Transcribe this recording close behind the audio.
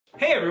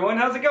Hey everyone,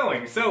 how's it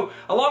going? So,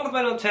 along with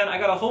my Note 10, I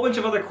got a whole bunch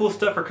of other cool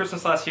stuff for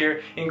Christmas last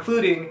year,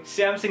 including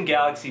Samsung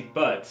Galaxy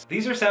Buds.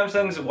 These are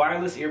Samsung's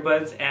wireless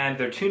earbuds and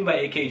they're tuned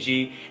by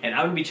AKG, and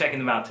I'm gonna be checking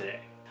them out today.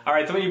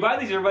 Alright, so when you buy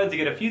these earbuds, you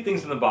get a few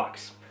things in the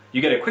box. You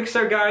get a quick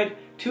start guide,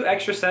 2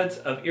 extra sets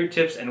of ear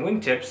tips and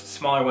wing tips,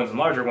 smaller ones and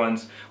larger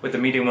ones, with the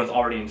medium ones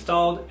already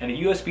installed, and a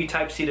USB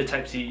Type-C to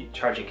Type-C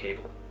charging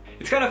cable.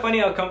 It's kind of funny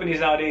how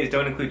companies nowadays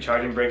don't include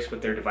charging bricks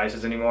with their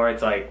devices anymore.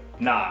 It's like,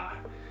 nah,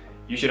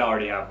 you should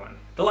already have one.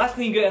 The last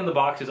thing you get in the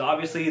box is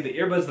obviously the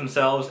earbuds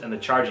themselves and the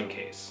charging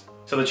case.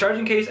 So the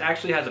charging case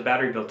actually has a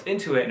battery built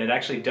into it, and it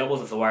actually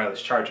doubles as a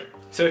wireless charger.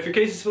 So if your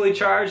case is fully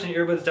charged and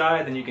your earbuds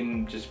die, then you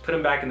can just put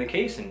them back in the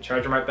case and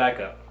charge them right back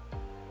up.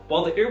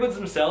 While the earbuds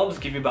themselves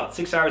give you about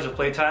 6 hours of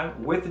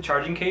playtime, with the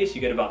charging case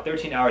you get about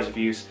 13 hours of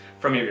use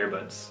from your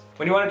earbuds.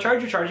 When you want to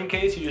charge your charging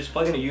case, you just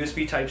plug in a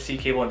USB Type-C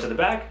cable into the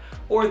back,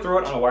 or throw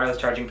it on a wireless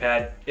charging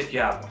pad if you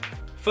have one.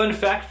 Fun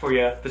fact for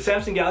you, the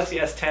Samsung Galaxy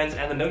S10s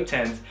and the Note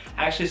 10s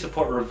actually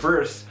support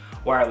reverse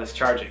wireless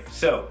charging.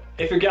 So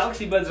if your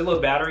Galaxy Buds are low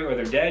battery or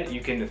they're dead,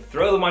 you can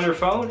throw them on your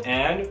phone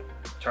and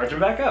charge them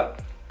back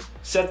up.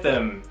 Set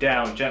them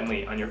down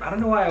gently on your, I don't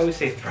know why I always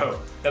say throw.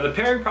 Now the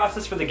pairing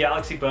process for the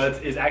Galaxy Buds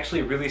is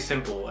actually really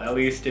simple, at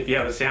least if you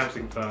have a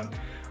Samsung phone.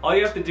 All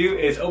you have to do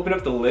is open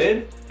up the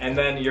lid and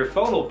then your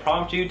phone will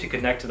prompt you to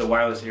connect to the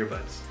wireless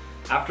earbuds.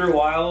 After a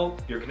while,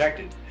 you're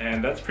connected,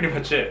 and that's pretty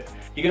much it.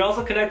 You can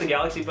also connect the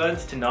Galaxy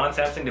Buds to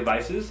non-Samsung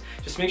devices.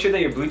 Just make sure that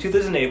your Bluetooth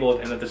is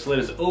enabled and that this lid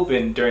is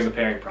open during the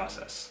pairing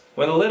process.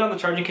 When the lid on the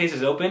charging case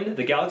is open,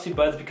 the Galaxy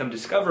Buds become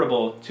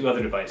discoverable to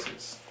other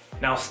devices.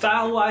 Now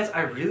style-wise,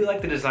 I really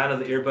like the design of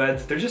the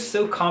earbuds. They're just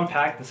so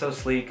compact and so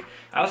sleek.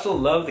 I also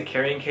love the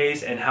carrying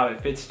case and how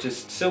it fits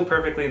just so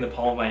perfectly in the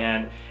palm of my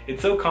hand.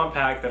 It's so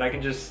compact that I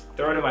can just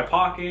throw it in my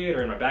pocket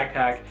or in my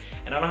backpack,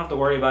 and I don't have to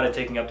worry about it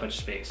taking up much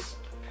space.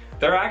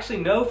 There are actually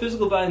no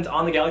physical buttons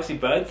on the Galaxy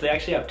Buds. They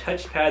actually have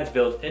touch pads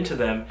built into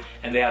them,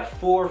 and they have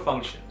 4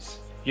 functions.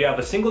 You have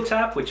a single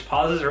tap, which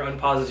pauses or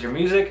unpauses your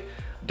music,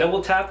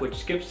 double tap, which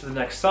skips to the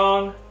next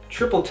song,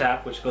 triple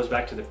tap, which goes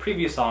back to the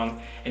previous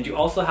song, and you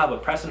also have a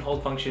press and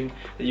hold function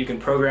that you can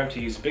program to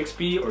use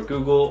Bixby or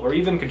Google or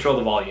even control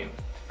the volume.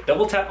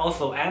 Double tap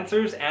also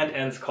answers and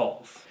ends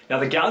calls. Now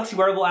the Galaxy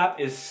Wearable app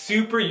is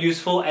super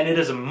useful, and it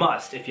is a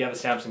must if you have a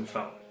Samsung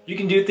phone. You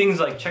can do things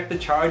like check the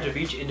charge of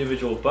each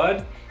individual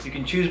bud, you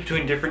can choose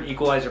between different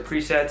equalizer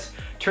presets,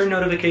 turn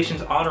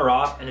notifications on or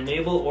off, and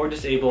enable or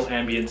disable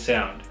ambient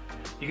sound.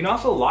 You can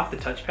also lock the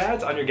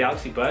touchpads on your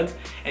Galaxy Buds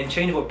and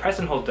change what press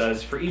and hold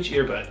does for each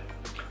earbud.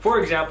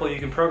 For example, you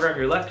can program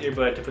your left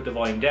earbud to put the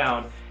volume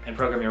down and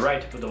program your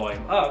right to put the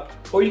volume up,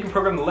 or you can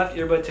program the left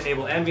earbud to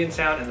enable ambient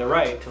sound and the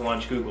right to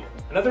launch Google.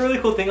 Another really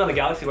cool thing on the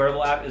Galaxy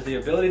Wearable app is the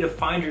ability to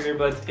find your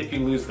earbuds if you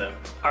lose them.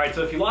 Alright,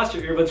 so if you lost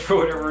your earbuds for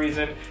whatever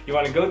reason, you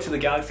want to go to the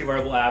Galaxy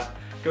Wearable app,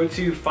 go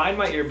to Find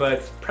My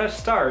Earbuds, press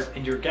start,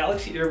 and your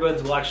Galaxy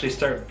earbuds will actually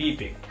start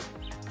beeping.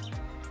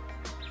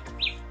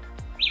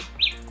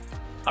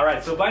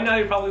 Alright, so by now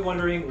you're probably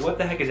wondering, what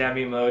the heck is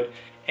ambient mode?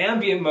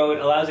 Ambient mode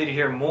allows you to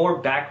hear more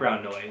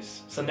background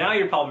noise. So now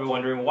you're probably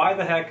wondering, why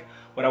the heck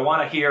would I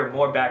want to hear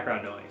more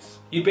background noise?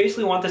 You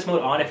basically want this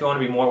mode on if you want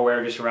to be more aware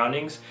of your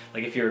surroundings.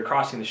 Like if you're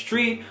crossing the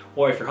street,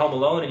 or if you're home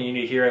alone and you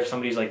need to hear if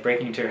somebody's like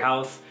breaking into your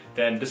house,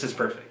 then this is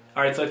perfect.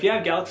 Alright, so if you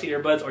have Galaxy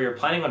earbuds or you're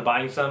planning on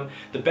buying some,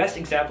 the best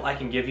example I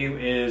can give you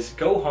is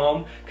go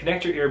home,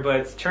 connect your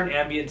earbuds, turn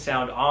ambient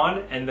sound on,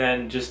 and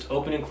then just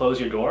open and close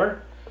your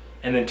door,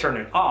 and then turn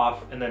it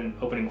off, and then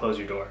open and close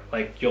your door.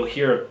 Like, you'll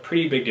hear a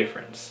pretty big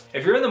difference.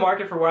 If you're in the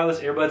market for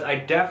wireless earbuds, I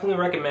definitely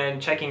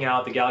recommend checking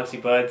out the Galaxy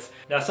Buds.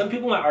 Now, some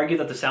people might argue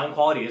that the sound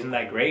quality isn't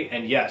that great,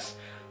 and yes,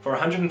 for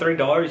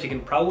 $130, you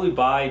can probably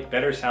buy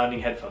better sounding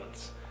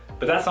headphones.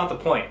 But that's not the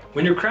point.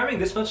 When you're cramming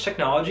this much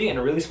technology in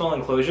a really small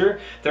enclosure,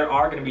 there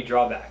are gonna be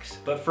drawbacks.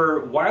 But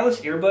for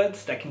wireless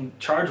earbuds that can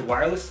charge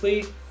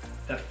wirelessly,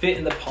 that fit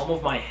in the palm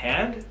of my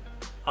hand,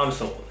 I'm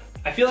sold.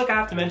 I feel like I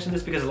have to mention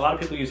this because a lot of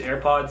people use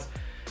AirPods.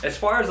 As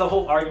far as the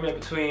whole argument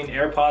between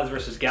AirPods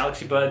versus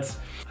Galaxy Buds,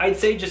 I'd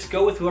say just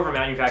go with whoever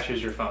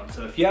manufactures your phone.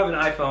 So if you have an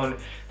iPhone,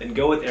 then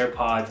go with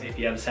AirPods. If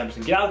you have a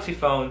Samsung Galaxy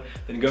phone,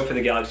 then go for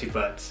the Galaxy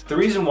Buds. The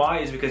reason why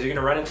is because you're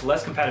gonna run into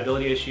less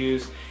compatibility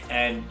issues,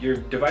 and your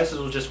devices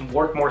will just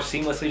work more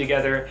seamlessly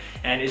together,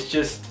 and it's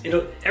just,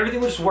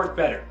 everything will just work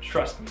better,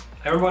 trust me.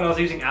 I remember when I was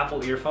using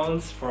Apple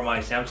earphones for my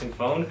Samsung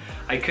phone,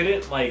 I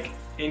couldn't like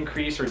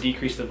increase or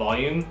decrease the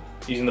volume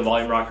using the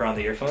volume rocker on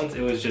the earphones.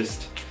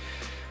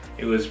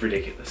 It was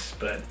ridiculous,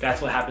 but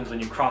that's what happens when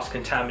you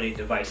cross-contaminate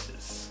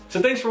devices.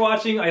 So thanks for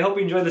watching. I hope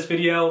you enjoyed this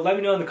video. Let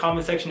me know in the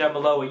comment section down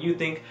below what you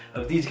think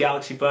of these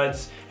Galaxy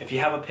Buds. If you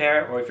have a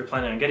pair, or if you're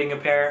planning on getting a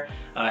pair,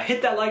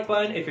 hit that like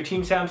button if you're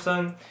Team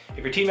Samsung.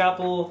 If you're Team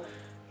Apple,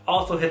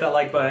 also hit that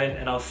like button,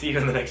 and I'll see you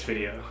in the next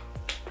video.